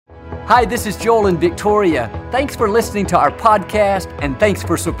Hi, this is Joel and Victoria. Thanks for listening to our podcast, and thanks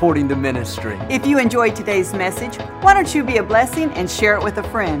for supporting the ministry. If you enjoyed today's message, why don't you be a blessing and share it with a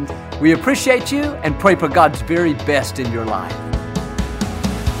friend? We appreciate you and pray for God's very best in your life.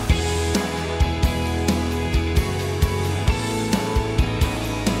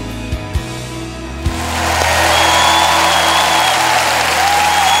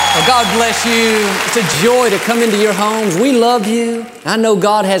 Well, God bless you. It's a joy to come into your homes. We love you. I know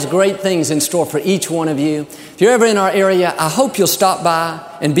God has great things in store for each one of you. If you're ever in our area, I hope you'll stop by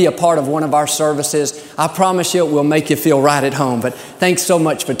and be a part of one of our services. I promise you it will make you feel right at home. But thanks so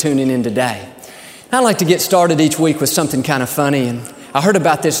much for tuning in today. I like to get started each week with something kind of funny. And I heard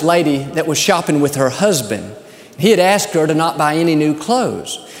about this lady that was shopping with her husband. He had asked her to not buy any new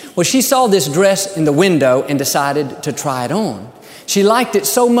clothes. Well, she saw this dress in the window and decided to try it on. She liked it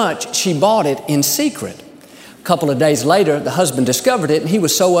so much, she bought it in secret. A couple of days later, the husband discovered it and he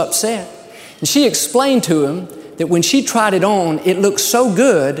was so upset. And she explained to him that when she tried it on, it looked so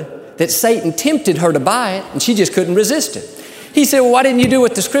good that Satan tempted her to buy it and she just couldn't resist it. He said, well, why didn't you do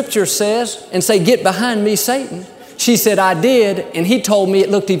what the scripture says and say, get behind me, Satan? She said, I did, and he told me it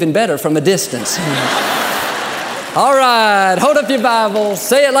looked even better from a distance. All right, hold up your Bible,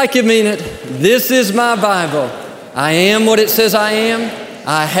 say it like you mean it. This is my Bible. I am what it says I am.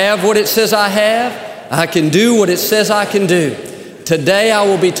 I have what it says I have. I can do what it says I can do. Today I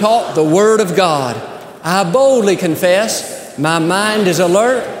will be taught the Word of God. I boldly confess, my mind is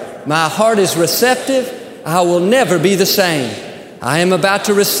alert, my heart is receptive, I will never be the same. I am about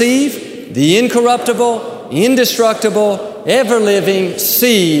to receive the incorruptible, indestructible, ever-living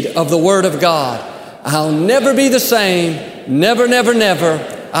seed of the Word of God. I'll never be the same, never, never,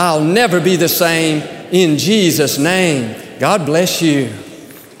 never. I'll never be the same. In Jesus' name, God bless you.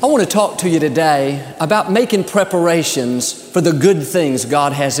 I want to talk to you today about making preparations for the good things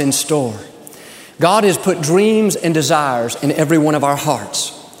God has in store. God has put dreams and desires in every one of our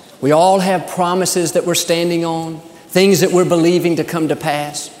hearts. We all have promises that we're standing on, things that we're believing to come to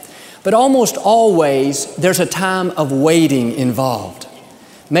pass. But almost always, there's a time of waiting involved.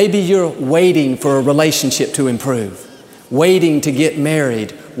 Maybe you're waiting for a relationship to improve, waiting to get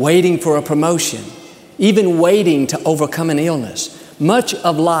married, waiting for a promotion, even waiting to overcome an illness. Much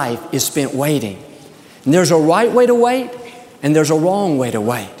of life is spent waiting. And there's a right way to wait, and there's a wrong way to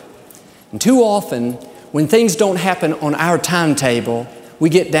wait. And too often, when things don't happen on our timetable, we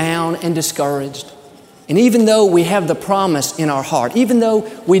get down and discouraged. And even though we have the promise in our heart, even though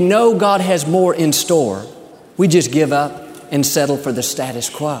we know God has more in store, we just give up and settle for the status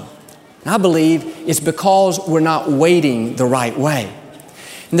quo. And I believe it's because we're not waiting the right way.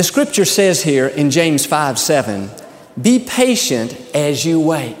 And the scripture says here in James 5:7, be patient as you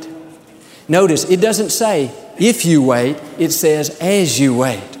wait. Notice it doesn't say if you wait, it says as you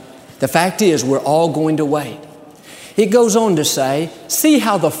wait. The fact is we're all going to wait. It goes on to say, see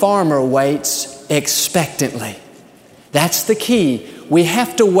how the farmer waits expectantly. That's the key. We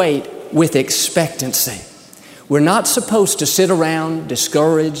have to wait with expectancy. We're not supposed to sit around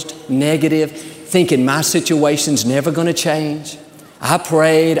discouraged, negative, thinking my situation's never going to change. I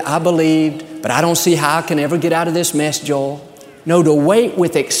prayed, I believed, but I don't see how I can ever get out of this mess, Joel. No, to wait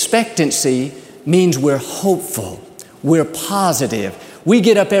with expectancy means we're hopeful, we're positive. We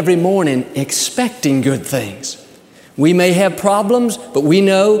get up every morning expecting good things. We may have problems, but we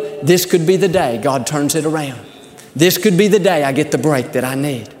know this could be the day God turns it around. This could be the day I get the break that I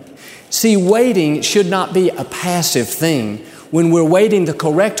need. See, waiting should not be a passive thing. When we're waiting the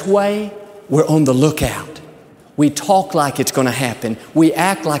correct way, we're on the lookout. We talk like it's going to happen. We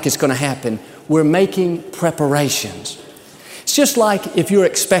act like it's going to happen. We're making preparations. It's just like if you're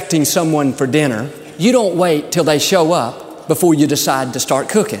expecting someone for dinner, you don't wait till they show up before you decide to start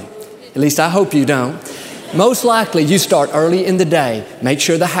cooking. At least I hope you don't. Most likely you start early in the day. Make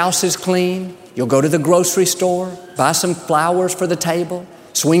sure the house is clean. You'll go to the grocery store, buy some flowers for the table,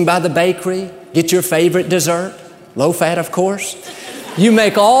 swing by the bakery, get your favorite dessert, low fat of course. You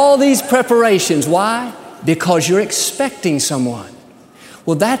make all these preparations. Why? Because you're expecting someone.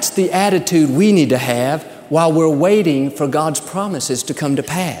 Well, that's the attitude we need to have while we're waiting for God's promises to come to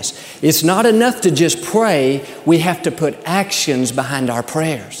pass. It's not enough to just pray. We have to put actions behind our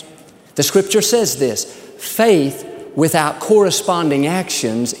prayers. The scripture says this, faith without corresponding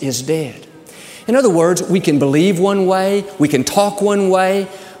actions is dead. In other words, we can believe one way, we can talk one way,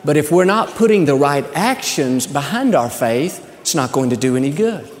 but if we're not putting the right actions behind our faith, it's not going to do any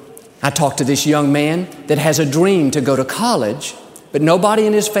good. I talked to this young man that has a dream to go to college, but nobody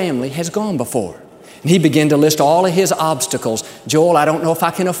in his family has gone before. And he began to list all of his obstacles. Joel, I don't know if I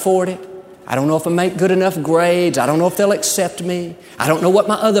can afford it. I don't know if I make good enough grades. I don't know if they'll accept me. I don't know what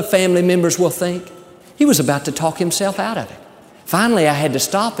my other family members will think. He was about to talk himself out of it. Finally, I had to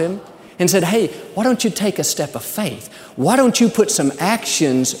stop him and said, hey, why don't you take a step of faith? Why don't you put some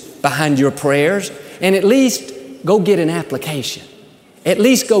actions behind your prayers and at least go get an application? At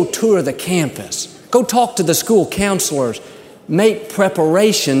least go tour the campus. Go talk to the school counselors. Make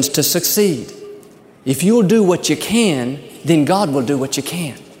preparations to succeed. If you'll do what you can, then God will do what you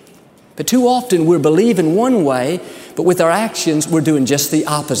can. But too often we're believing one way, but with our actions we're doing just the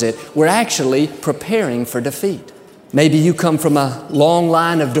opposite. We're actually preparing for defeat. Maybe you come from a long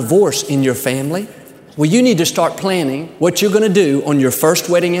line of divorce in your family. Well, you need to start planning what you're going to do on your first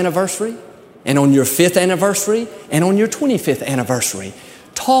wedding anniversary and on your 5th anniversary and on your 25th anniversary.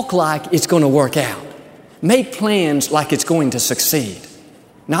 Talk like it's going to work out. Make plans like it's going to succeed.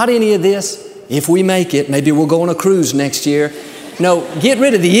 Not any of this, if we make it, maybe we'll go on a cruise next year. No, get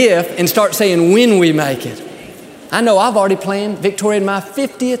rid of the if and start saying when we make it. I know I've already planned Victoria and my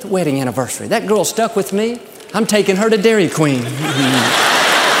 50th wedding anniversary. That girl stuck with me. I'm taking her to Dairy Queen.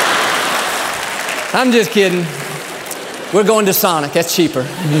 I'm just kidding. We're going to Sonic. That's cheaper.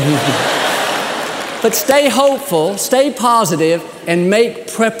 But stay hopeful, stay positive, and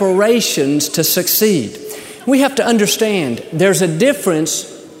make preparations to succeed. We have to understand there's a difference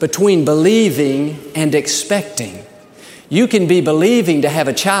between believing and expecting. You can be believing to have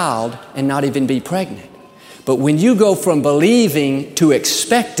a child and not even be pregnant. But when you go from believing to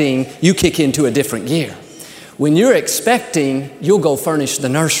expecting, you kick into a different gear. When you're expecting, you'll go furnish the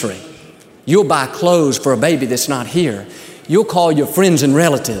nursery. You'll buy clothes for a baby that's not here. You'll call your friends and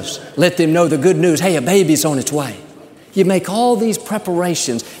relatives, let them know the good news. Hey, a baby's on its way. You make all these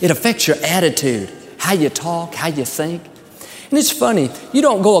preparations. It affects your attitude, how you talk, how you think. And it's funny, you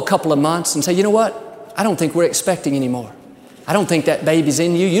don't go a couple of months and say, you know what? I don't think we're expecting anymore. I don't think that baby's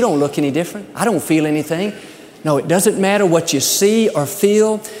in you. You don't look any different. I don't feel anything. No, it doesn't matter what you see or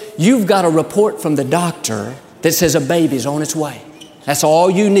feel. You've got a report from the doctor that says a baby's on its way. That's all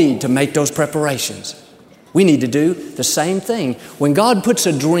you need to make those preparations. We need to do the same thing. When God puts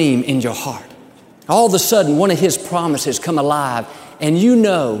a dream in your heart, all of a sudden one of His promises come alive and you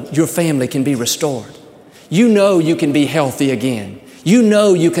know your family can be restored. You know you can be healthy again. You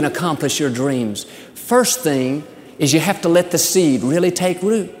know you can accomplish your dreams. First thing is you have to let the seed really take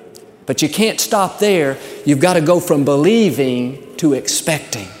root. But you can't stop there. You've got to go from believing to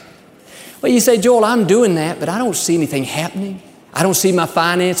expecting. Well, you say, Joel, I'm doing that, but I don't see anything happening. I don't see my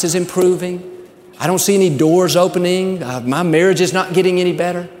finances improving. I don't see any doors opening. My marriage is not getting any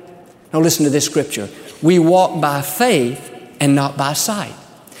better. Now listen to this scripture. We walk by faith and not by sight.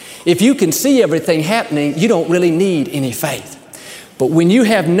 If you can see everything happening, you don't really need any faith. But when you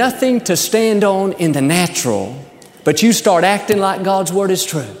have nothing to stand on in the natural, but you start acting like God's Word is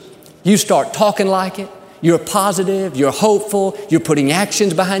true, you start talking like it, you're positive, you're hopeful, you're putting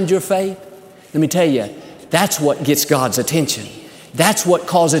actions behind your faith, let me tell you, that's what gets God's attention. That's what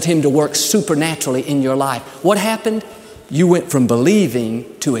causes Him to work supernaturally in your life. What happened? You went from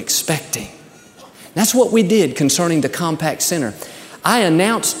believing to expecting. That's what we did concerning the Compact Center. I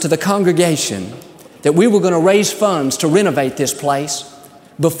announced to the congregation that we were going to raise funds to renovate this place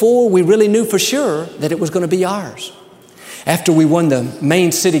before we really knew for sure that it was going to be ours. After we won the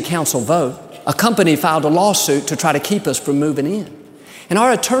Maine City Council vote, a company filed a lawsuit to try to keep us from moving in. And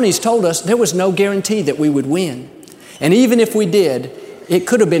our attorneys told us there was no guarantee that we would win. And even if we did, it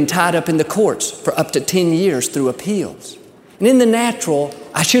could have been tied up in the courts for up to 10 years through appeals. And in the natural,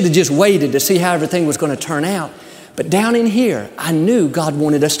 I should have just waited to see how everything was going to turn out. But down in here, I knew God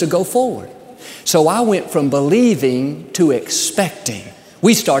wanted us to go forward. So I went from believing to expecting.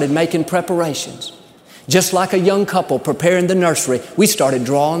 We started making preparations. Just like a young couple preparing the nursery, we started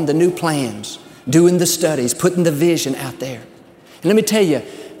drawing the new plans, doing the studies, putting the vision out there. And let me tell you,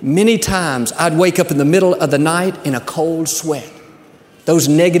 many times I'd wake up in the middle of the night in a cold sweat. Those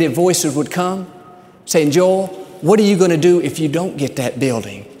negative voices would come saying, Joel, what are you going to do if you don't get that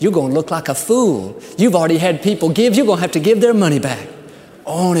building? You're going to look like a fool. You've already had people give. You're going to have to give their money back.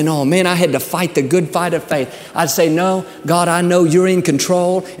 On and on. Man, I had to fight the good fight of faith. I'd say, no, God, I know you're in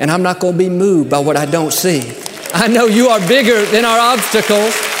control and I'm not going to be moved by what I don't see. I know you are bigger than our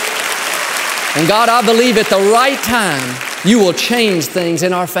obstacles. And God, I believe at the right time, you will change things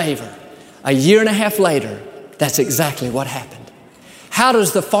in our favor. A year and a half later, that's exactly what happened. How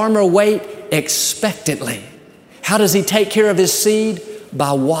does the farmer wait? Expectantly. How does he take care of his seed?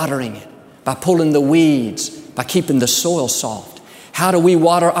 By watering it, by pulling the weeds, by keeping the soil soft. How do we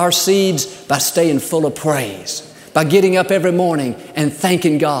water our seeds? By staying full of praise, by getting up every morning and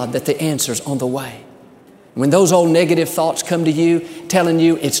thanking God that the answer's on the way. When those old negative thoughts come to you, telling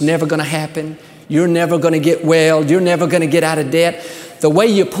you it's never going to happen, you're never going to get well, you're never going to get out of debt, the way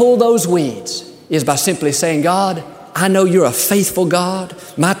you pull those weeds is by simply saying, God, I know you're a faithful God.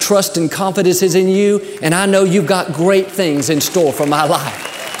 My trust and confidence is in you, and I know you've got great things in store for my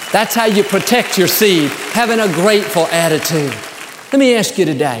life. That's how you protect your seed, having a grateful attitude. Let me ask you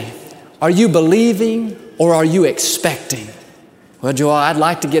today, are you believing or are you expecting? Well, Joel, I'd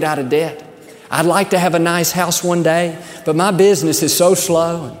like to get out of debt. I'd like to have a nice house one day, but my business is so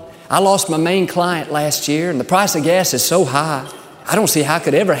slow. I lost my main client last year, and the price of gas is so high. I don't see how it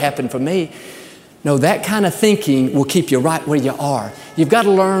could ever happen for me. No, that kind of thinking will keep you right where you are. You've got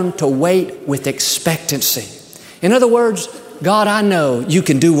to learn to wait with expectancy. In other words, God, I know you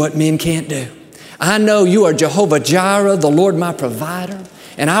can do what men can't do. I know you are Jehovah Jireh, the Lord my provider,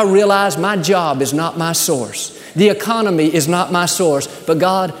 and I realize my job is not my source. The economy is not my source, but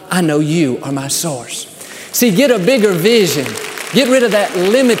God, I know you are my source. See, get a bigger vision. Get rid of that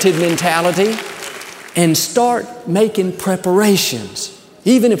limited mentality and start making preparations,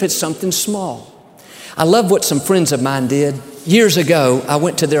 even if it's something small. I love what some friends of mine did. Years ago, I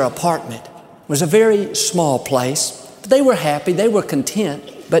went to their apartment. It was a very small place. They were happy, they were content,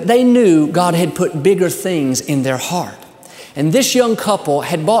 but they knew God had put bigger things in their heart. And this young couple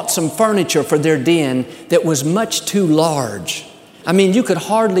had bought some furniture for their den that was much too large. I mean, you could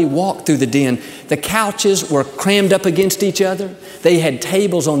hardly walk through the den. The couches were crammed up against each other. They had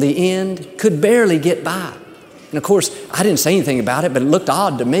tables on the end, could barely get by. And of course, I didn't say anything about it, but it looked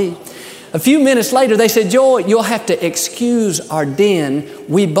odd to me. A few minutes later, they said, Joel, you'll have to excuse our den.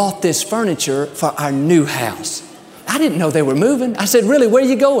 We bought this furniture for our new house. I didn't know they were moving. I said, really, where are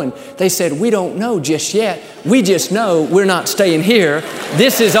you going? They said, we don't know just yet. We just know we're not staying here.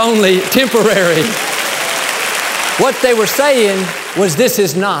 This is only temporary. What they were saying was, this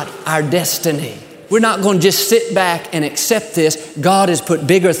is not our destiny. We're not going to just sit back and accept this. God has put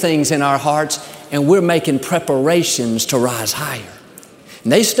bigger things in our hearts, and we're making preparations to rise higher.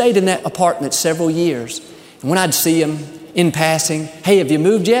 And they stayed in that apartment several years. And when I'd see them in passing, hey, have you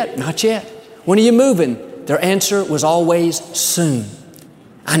moved yet? Not yet. When are you moving? Their answer was always soon.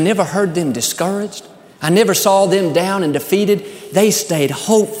 I never heard them discouraged. I never saw them down and defeated. They stayed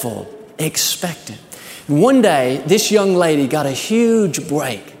hopeful, expectant. And one day, this young lady got a huge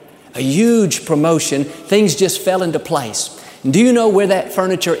break, a huge promotion. Things just fell into place. And do you know where that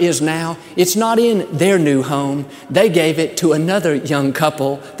furniture is now? It's not in their new home. They gave it to another young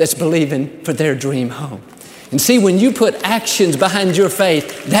couple that's believing for their dream home. And see, when you put actions behind your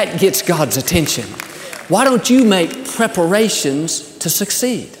faith, that gets God's attention. Why don't you make preparations to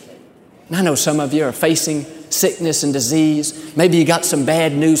succeed? And I know some of you are facing sickness and disease. Maybe you got some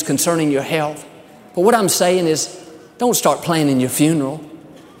bad news concerning your health. But what I'm saying is, don't start planning your funeral.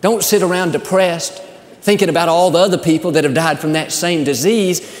 Don't sit around depressed, thinking about all the other people that have died from that same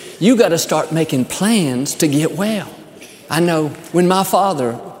disease. You got to start making plans to get well. I know when my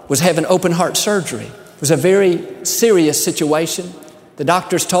father was having open heart surgery, it was a very serious situation. The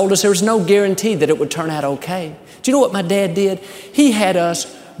doctors told us there was no guarantee that it would turn out okay. Do you know what my dad did? He had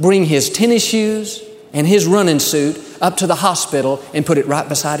us bring his tennis shoes and his running suit up to the hospital and put it right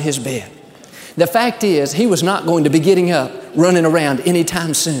beside his bed. The fact is, he was not going to be getting up, running around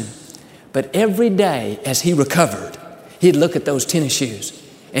anytime soon. But every day as he recovered, he'd look at those tennis shoes.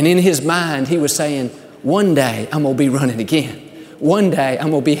 And in his mind, he was saying, one day I'm going to be running again. One day I'm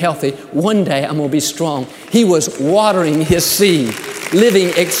going to be healthy. One day I'm going to be strong. He was watering his seed, living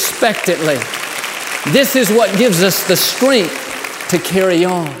expectantly. This is what gives us the strength to carry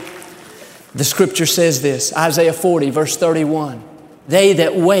on. The scripture says this, Isaiah 40, verse 31. They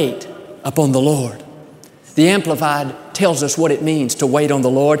that wait upon the Lord. The Amplified tells us what it means to wait on the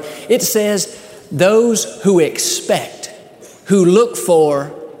Lord. It says, those who expect, who look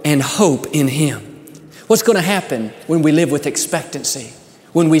for and hope in Him. What's going to happen when we live with expectancy?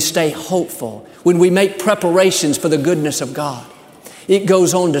 When we stay hopeful? When we make preparations for the goodness of God? It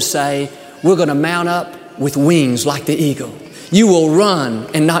goes on to say, we're going to mount up with wings like the eagle. You will run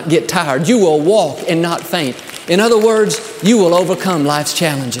and not get tired. You will walk and not faint. In other words, you will overcome life's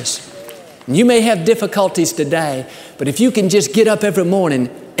challenges. And you may have difficulties today, but if you can just get up every morning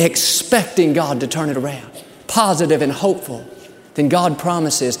expecting God to turn it around, positive and hopeful, then God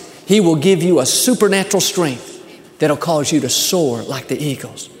promises He will give you a supernatural strength that'll cause you to soar like the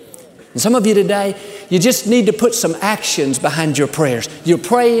eagles. And some of you today, you just need to put some actions behind your prayers. You're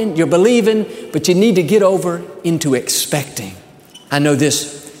praying, you're believing, but you need to get over into expecting. I know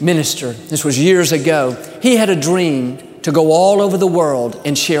this minister, this was years ago, he had a dream to go all over the world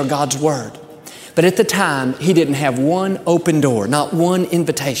and share God's Word. But at the time, he didn't have one open door, not one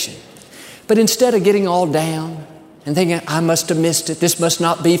invitation. But instead of getting all down and thinking, I must have missed it, this must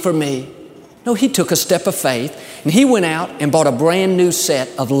not be for me. No, he took a step of faith and he went out and bought a brand new set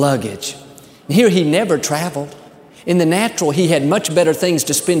of luggage. And here he never traveled. In the natural, he had much better things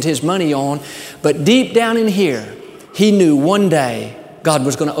to spend his money on, but deep down in here, he knew one day God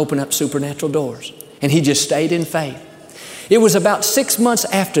was going to open up supernatural doors. And he just stayed in faith. It was about 6 months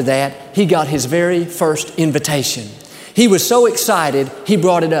after that, he got his very first invitation. He was so excited, he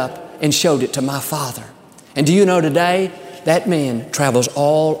brought it up and showed it to my father. And do you know today, that man travels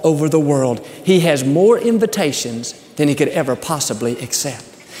all over the world. He has more invitations than he could ever possibly accept.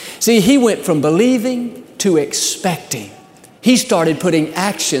 See, he went from believing to expecting. He started putting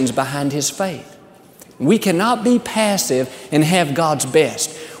actions behind his faith. We cannot be passive and have God's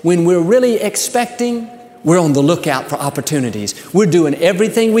best. When we're really expecting, we're on the lookout for opportunities. We're doing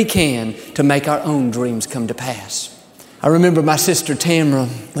everything we can to make our own dreams come to pass. I remember my sister Tamra,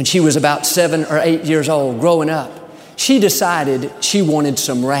 when she was about 7 or 8 years old, growing up, she decided she wanted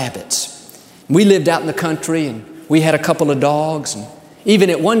some rabbits. We lived out in the country and we had a couple of dogs, and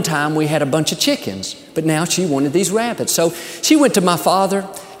even at one time we had a bunch of chickens, but now she wanted these rabbits. So she went to my father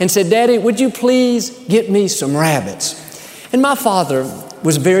and said, Daddy, would you please get me some rabbits? And my father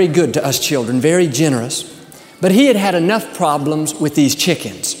was very good to us children, very generous, but he had had enough problems with these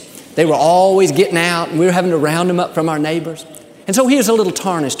chickens. They were always getting out and we were having to round them up from our neighbors. And so he was a little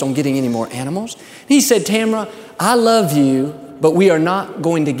tarnished on getting any more animals. He said, Tamra, I love you, but we are not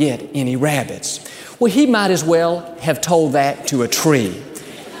going to get any rabbits. Well, he might as well have told that to a tree.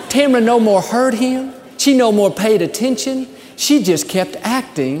 Tamra no more heard him. She no more paid attention. She just kept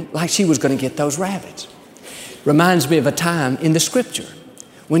acting like she was going to get those rabbits. Reminds me of a time in the scripture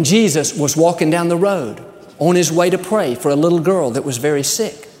when Jesus was walking down the road on his way to pray for a little girl that was very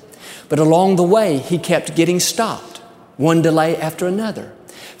sick. But along the way, he kept getting stopped, one delay after another.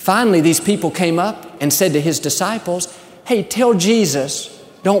 Finally, these people came up and said to his disciples, hey, tell Jesus,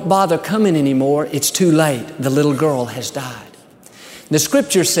 don't bother coming anymore. It's too late. The little girl has died. The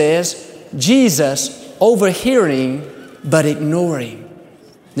scripture says, Jesus overhearing but ignoring.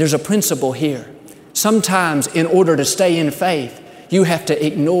 There's a principle here. Sometimes in order to stay in faith, you have to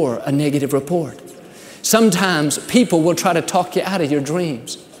ignore a negative report. Sometimes people will try to talk you out of your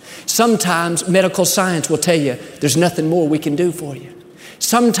dreams. Sometimes medical science will tell you there's nothing more we can do for you.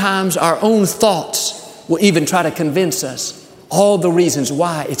 Sometimes our own thoughts will even try to convince us all the reasons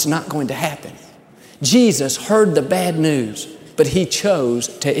why it's not going to happen. Jesus heard the bad news, but he chose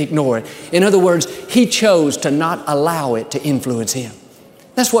to ignore it. In other words, he chose to not allow it to influence him.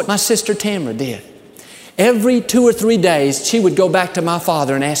 That's what my sister Tamra did. Every 2 or 3 days, she would go back to my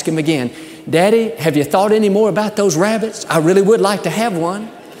father and ask him again, Daddy, have you thought any more about those rabbits? I really would like to have one.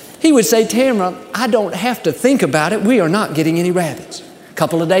 He would say, Tamra, I don't have to think about it. We are not getting any rabbits. A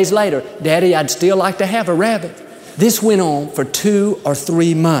couple of days later, Daddy, I'd still like to have a rabbit. This went on for 2 or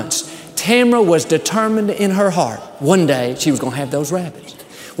 3 months. Tamra was determined in her heart. One day, she was going to have those rabbits.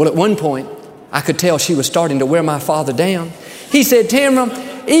 Well, at one point, I could tell she was starting to wear my father down. He said, Tamra,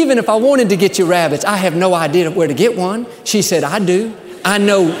 even if I wanted to get you rabbits, I have no idea where to get one. She said, I do. I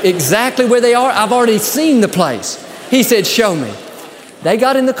know exactly where they are. I've already seen the place. He said, show me. They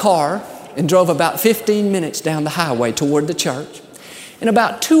got in the car and drove about 15 minutes down the highway toward the church. And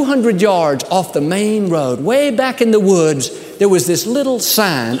about 200 yards off the main road, way back in the woods, there was this little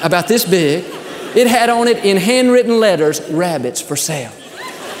sign about this big. It had on it in handwritten letters, rabbits for sale.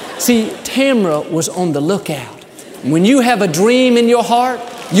 See, Tamra was on the lookout. When you have a dream in your heart,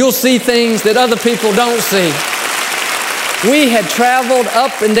 you'll see things that other people don't see. We had traveled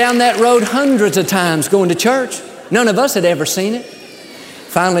up and down that road hundreds of times going to church. None of us had ever seen it.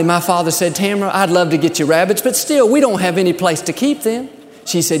 Finally, my father said, Tamra, I'd love to get you rabbits, but still, we don't have any place to keep them.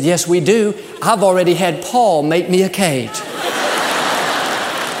 She said, yes, we do. I've already had Paul make me a cage.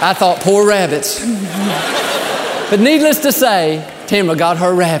 I thought, poor rabbits. But needless to say, Tamra got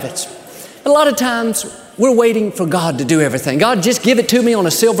her rabbits. A lot of times, we're waiting for God to do everything. God, just give it to me on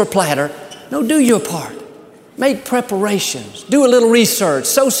a silver platter. No, do your part. Make preparations. Do a little research.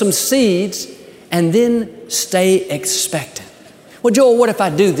 Sow some seeds. And then stay expectant. Well, Joel, what if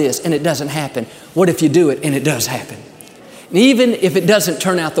I do this and it doesn't happen? What if you do it and it does happen? And even if it doesn't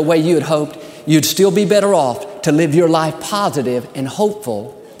turn out the way you had hoped, you'd still be better off to live your life positive and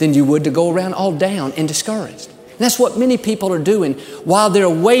hopeful than you would to go around all down and discouraged. And that's what many people are doing while they're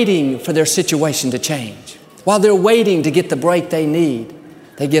waiting for their situation to change. While they're waiting to get the break they need,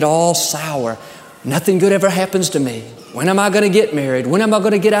 they get all sour. Nothing good ever happens to me. When am I going to get married? When am I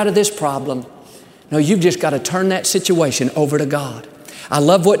going to get out of this problem? No, you've just got to turn that situation over to God. I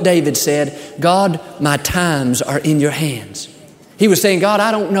love what David said, God, my times are in your hands. He was saying, God,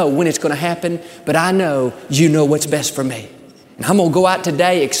 I don't know when it's going to happen, but I know you know what's best for me. And I'm going to go out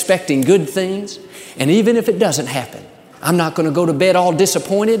today expecting good things. And even if it doesn't happen, I'm not going to go to bed all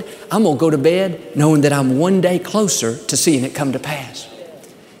disappointed. I'm going to go to bed knowing that I'm one day closer to seeing it come to pass.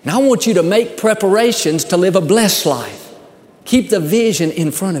 And I want you to make preparations to live a blessed life. Keep the vision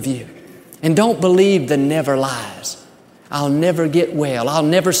in front of you. And don't believe the never lies. I'll never get well. I'll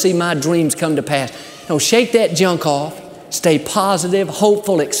never see my dreams come to pass. No, shake that junk off. Stay positive,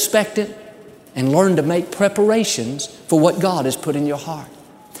 hopeful, expectant, and learn to make preparations for what God has put in your heart.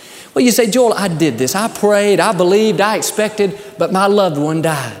 Well, you say, Joel, I did this. I prayed, I believed, I expected, but my loved one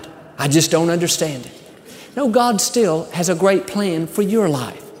died. I just don't understand it. No, God still has a great plan for your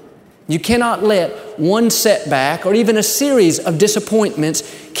life. You cannot let one setback or even a series of disappointments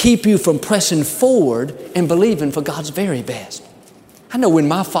keep you from pressing forward and believing for God's very best. I know when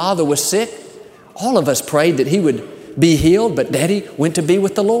my father was sick, all of us prayed that he would be healed, but Daddy went to be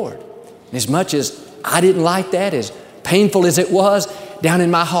with the Lord. And as much as I didn't like that, as painful as it was, down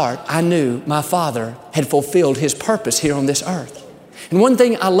in my heart, I knew my father had fulfilled his purpose here on this earth. And one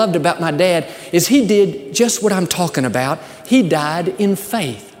thing I loved about my dad is he did just what I'm talking about. He died in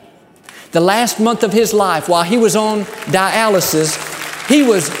faith. The last month of his life, while he was on dialysis, he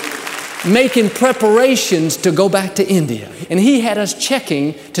was making preparations to go back to India. And he had us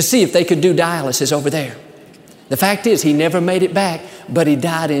checking to see if they could do dialysis over there. The fact is, he never made it back, but he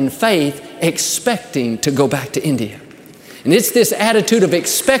died in faith, expecting to go back to India. And it's this attitude of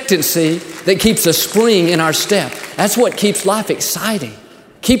expectancy that keeps a spring in our step. That's what keeps life exciting.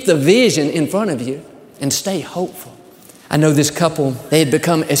 Keep the vision in front of you and stay hopeful. I know this couple, they had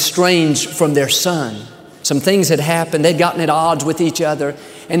become estranged from their son. Some things had happened. They'd gotten at odds with each other.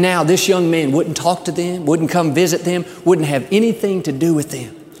 And now this young man wouldn't talk to them, wouldn't come visit them, wouldn't have anything to do with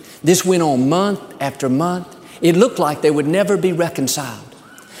them. This went on month after month. It looked like they would never be reconciled.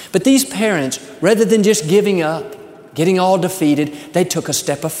 But these parents, rather than just giving up, getting all defeated, they took a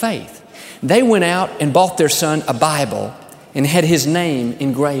step of faith. They went out and bought their son a Bible and had his name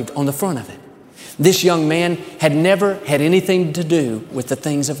engraved on the front of it. This young man had never had anything to do with the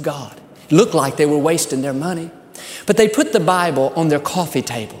things of God. It looked like they were wasting their money. But they put the Bible on their coffee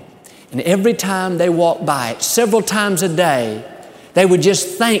table. And every time they walked by it, several times a day, they would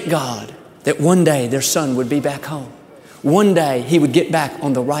just thank God that one day their son would be back home. One day he would get back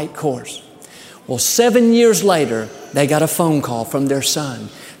on the right course. Well, 7 years later, they got a phone call from their son.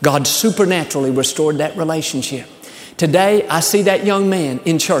 God supernaturally restored that relationship. Today, I see that young man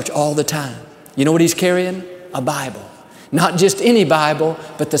in church all the time. You know what he's carrying? A Bible. Not just any Bible,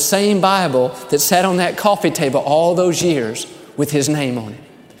 but the same Bible that sat on that coffee table all those years with his name on it.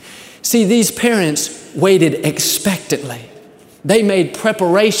 See, these parents waited expectantly. They made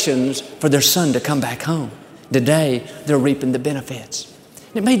preparations for their son to come back home. Today, they're reaping the benefits.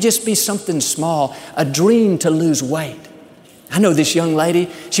 It may just be something small, a dream to lose weight. I know this young lady,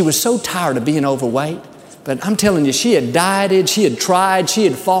 she was so tired of being overweight, but I'm telling you, she had dieted, she had tried, she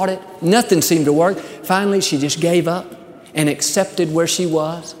had fought it. Nothing seemed to work. Finally, she just gave up and accepted where she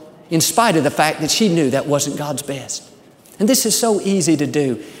was, in spite of the fact that she knew that wasn't God's best. And this is so easy to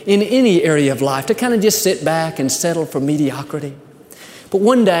do in any area of life, to kind of just sit back and settle for mediocrity. But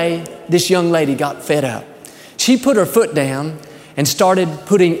one day, this young lady got fed up. She put her foot down and started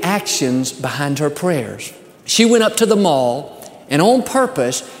putting actions behind her prayers. She went up to the mall, and on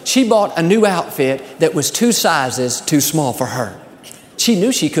purpose, she bought a new outfit that was 2 sizes too small for her. She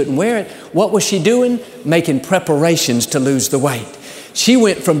knew she couldn't wear it. What was she doing? Making preparations to lose the weight. She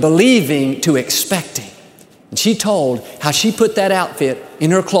went from believing to expecting. And she told how she put that outfit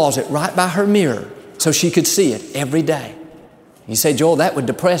in her closet right by her mirror so she could see it every day. You say, Joel, that would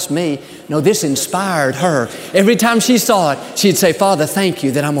depress me. No, this inspired her. Every time she saw it, she'd say, Father, thank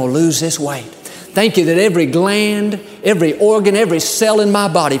you that I'm going to lose this weight. Thank you that every gland, every organ, every cell in my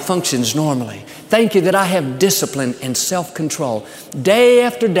body functions normally. Thank you that I have discipline and self-control. Day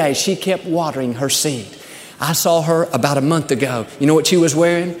after day, she kept watering her seed. I saw her about a month ago. You know what she was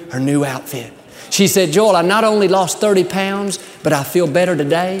wearing? Her new outfit. She said, Joel, I not only lost 30 pounds, but I feel better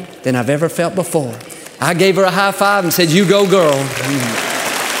today than I've ever felt before. I gave her a high five and said, you go, girl.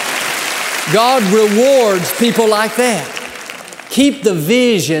 God rewards people like that. Keep the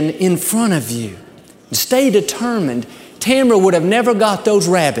vision in front of you. Stay determined. Tamara would have never got those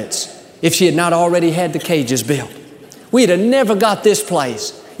rabbits if she had not already had the cages built. We'd have never got this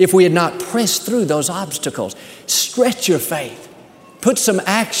place if we had not pressed through those obstacles. Stretch your faith. Put some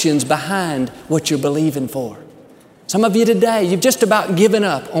actions behind what you're believing for. Some of you today, you've just about given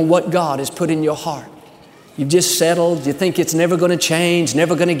up on what God has put in your heart. You've just settled. You think it's never going to change,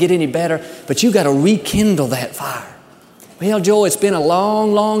 never going to get any better, but you've got to rekindle that fire. Well, Joel, it's been a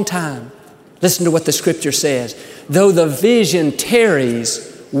long, long time. Listen to what the Scripture says. Though the vision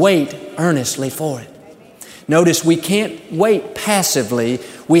tarries, wait earnestly for it. Notice we can't wait passively.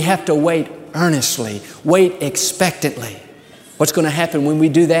 We have to wait earnestly, wait expectantly. What's going to happen when we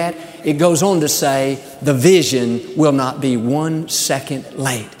do that? It goes on to say, the vision will not be 1 second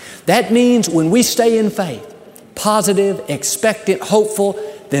late. That means when we stay in faith, positive, expectant, hopeful,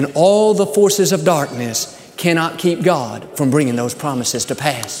 then all the forces of darkness cannot keep God from bringing those promises to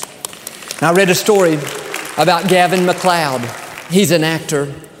pass. Now, I read a story about Gavin MacLeod. He's an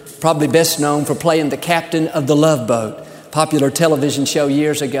actor, probably best known for playing the captain of the Love Boat, popular television show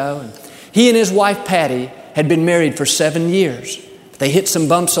years ago. And he and his wife, Patty, had been married for 7 years. They hit some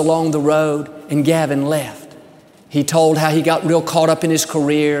bumps along the road, and Gavin left. He told how he got real caught up in his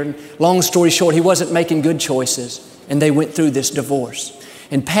career. And long story short, he wasn't making good choices, and they went through this divorce.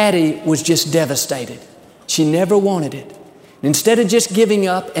 And Patty was just devastated. She never wanted it. And instead of just giving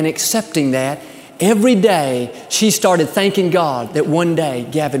up and accepting that, every day she started thanking God that one day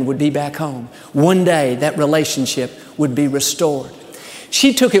Gavin would be back home. One day that relationship would be restored.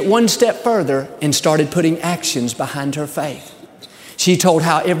 She took it one step further and started putting actions behind her faith. She told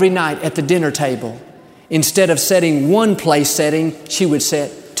how every night at the dinner table, instead of setting one place setting, she would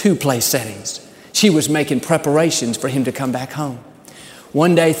set 2 place settings. She was making preparations for him to come back home.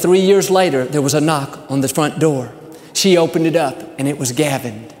 One day, 3 years later, there was a knock on the front door. She opened it up, and it was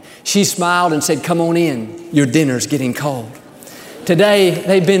Gavin. She smiled and said, "Come on in. Your dinner's getting cold." Today,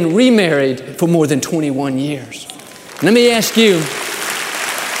 they've been remarried for more than 21 years. Let me ask you,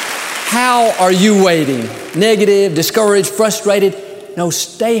 how are you waiting? Negative, discouraged, frustrated? No,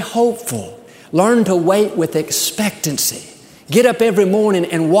 stay hopeful. Learn to wait with expectancy. Get up every morning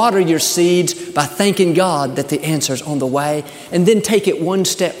and water your seeds by thanking God that the answer's on the way, and then take it one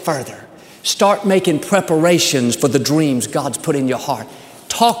step further. Start making preparations for the dreams God's put in your heart.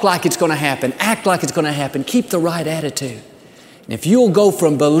 Talk like it's going to happen. Act like it's going to happen. Keep the right attitude. And if you'll go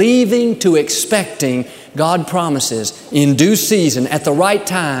from believing to expecting, God promises in due season, at the right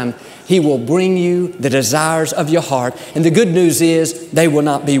time, He will bring you the desires of your heart. And the good news is they will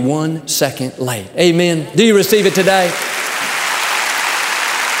not be 1 second late. Amen. Do you receive it today?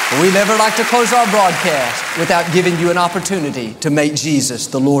 We never like to close our broadcast without giving you an opportunity to make Jesus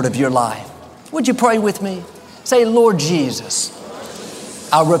the Lord of your life. Would you pray with me? Say, Lord Jesus,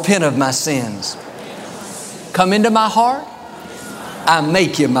 I repent of my sins. Come into my heart. I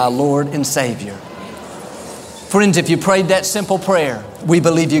make you my Lord and Savior. Friends, if you prayed that simple prayer, we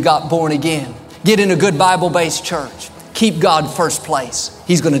believe you got born again. Get in a good Bible-based church. Keep God first place.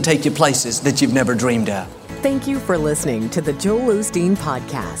 He's going to take you places that you've never dreamed of. Thank you for listening to the Joel Osteen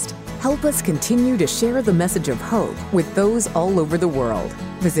Podcast. Help us continue to share the message of hope with those all over the world.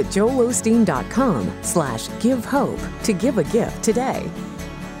 Visit joelosteen.com/give hope to give a gift today.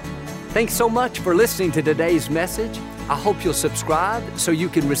 Thanks so much for listening to today's message. I hope you'll subscribe so you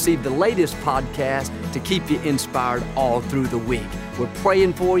can receive the latest podcast to keep you inspired all through the week. We're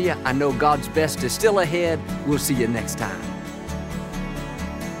praying for you. I know God's best is still ahead. We'll see you next time.